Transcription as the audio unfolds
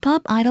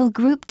pop idol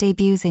group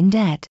debuts in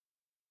debt.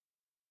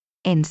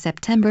 In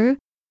September,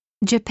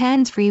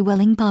 Japan's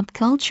freewheeling pop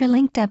culture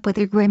linked up with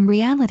the grim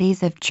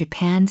realities of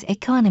Japan's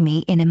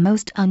economy in a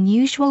most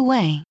unusual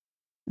way,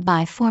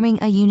 by forming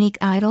a unique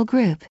idol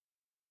group.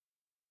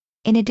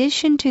 In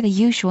addition to the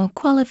usual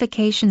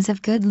qualifications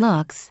of good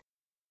looks,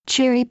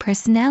 cheery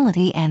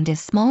personality and a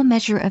small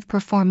measure of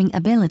performing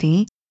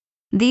ability,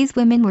 these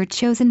women were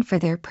chosen for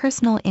their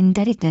personal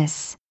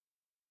indebtedness.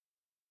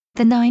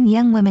 The 9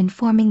 young women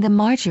forming the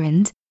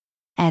Margarines,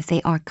 as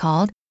they are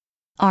called,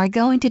 are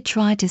going to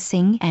try to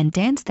sing and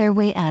dance their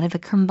way out of a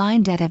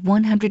combined debt of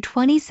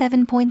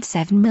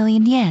 127.7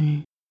 million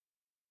yen.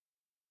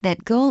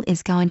 That goal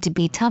is going to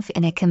be tough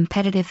in a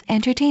competitive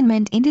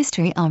entertainment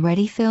industry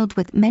already filled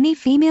with many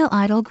female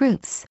idol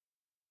groups.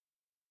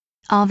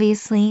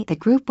 Obviously, the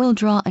group will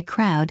draw a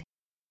crowd,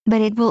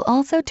 but it will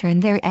also turn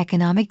their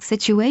economic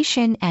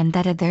situation and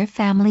that of their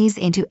families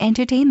into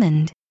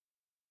entertainment.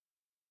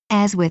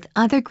 As with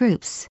other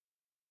groups,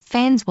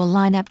 fans will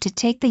line up to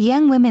take the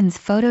young women's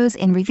photos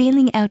in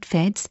revealing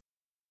outfits,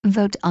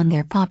 vote on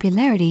their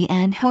popularity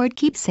and hoard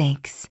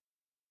keepsakes.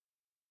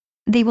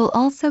 They will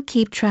also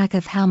keep track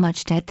of how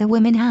much debt the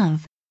women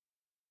have.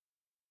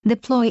 The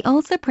ploy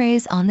also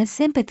preys on the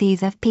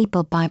sympathies of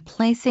people by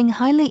placing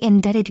highly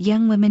indebted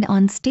young women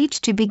on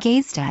stage to be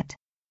gazed at,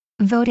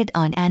 voted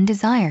on and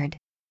desired.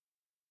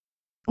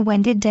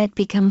 When did debt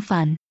become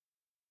fun?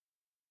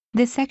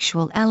 The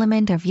sexual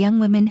element of young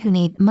women who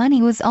need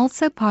money was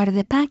also part of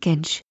the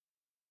package.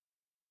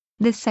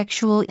 The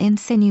sexual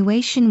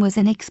insinuation was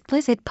an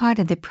explicit part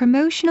of the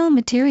promotional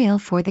material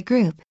for the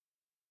group.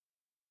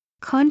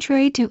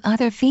 Contrary to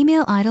other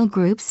female idol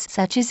groups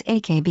such as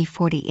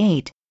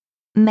AKB48,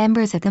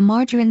 members of the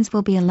Margarines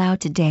will be allowed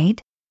to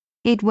date,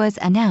 it was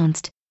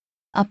announced,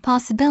 a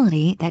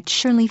possibility that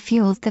surely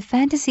fuels the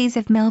fantasies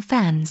of male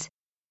fans.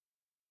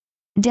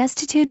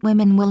 Destitute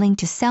women willing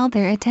to sell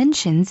their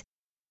attentions,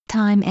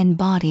 time and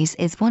bodies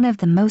is one of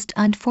the most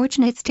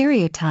unfortunate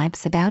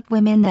stereotypes about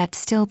women that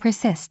still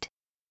persist.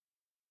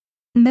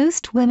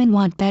 Most women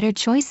want better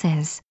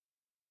choices.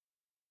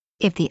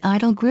 If the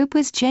idol group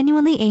was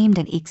genuinely aimed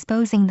at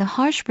exposing the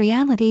harsh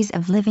realities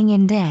of living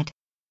in debt,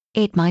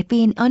 it might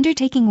be an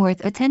undertaking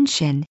worth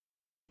attention,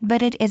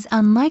 but it is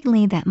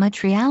unlikely that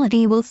much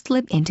reality will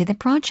slip into the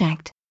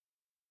project.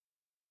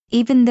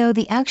 Even though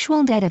the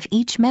actual debt of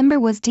each member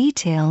was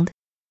detailed,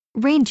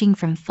 ranging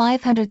from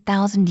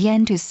 500,000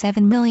 yen to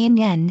 7 million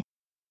yen,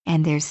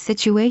 and their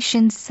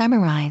situations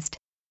summarized,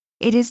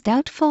 it is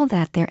doubtful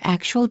that their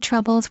actual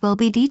troubles will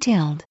be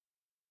detailed.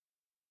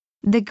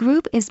 The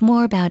group is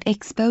more about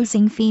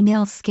exposing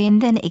female skin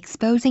than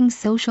exposing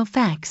social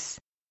facts.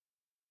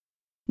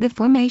 The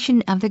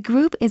formation of the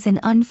group is an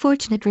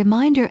unfortunate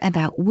reminder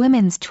about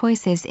women's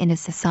choices in a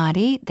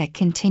society that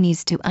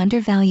continues to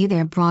undervalue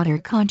their broader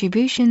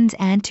contributions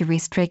and to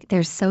restrict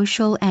their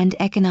social and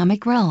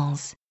economic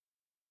roles.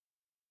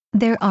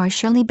 There are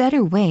surely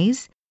better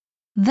ways,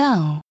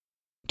 though,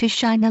 to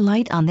shine a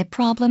light on the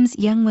problems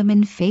young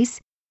women face: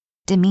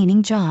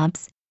 demeaning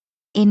jobs,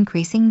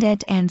 increasing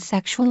debt and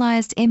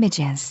sexualized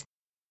images.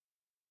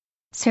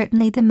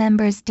 Certainly the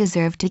members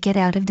deserve to get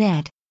out of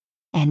debt,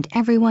 and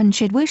everyone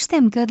should wish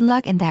them good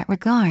luck in that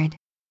regard.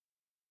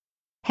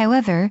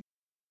 However,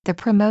 the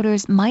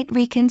promoters might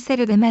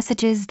reconsider the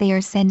messages they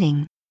are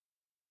sending.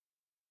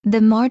 The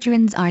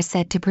Margarines are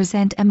set to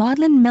present a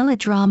maudlin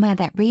melodrama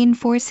that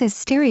reinforces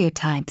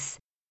stereotypes,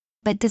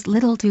 but does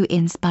little to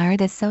inspire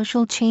the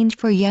social change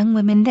for young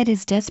women that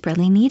is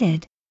desperately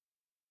needed.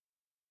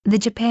 The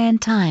Japan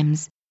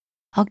Times,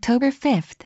 October 5,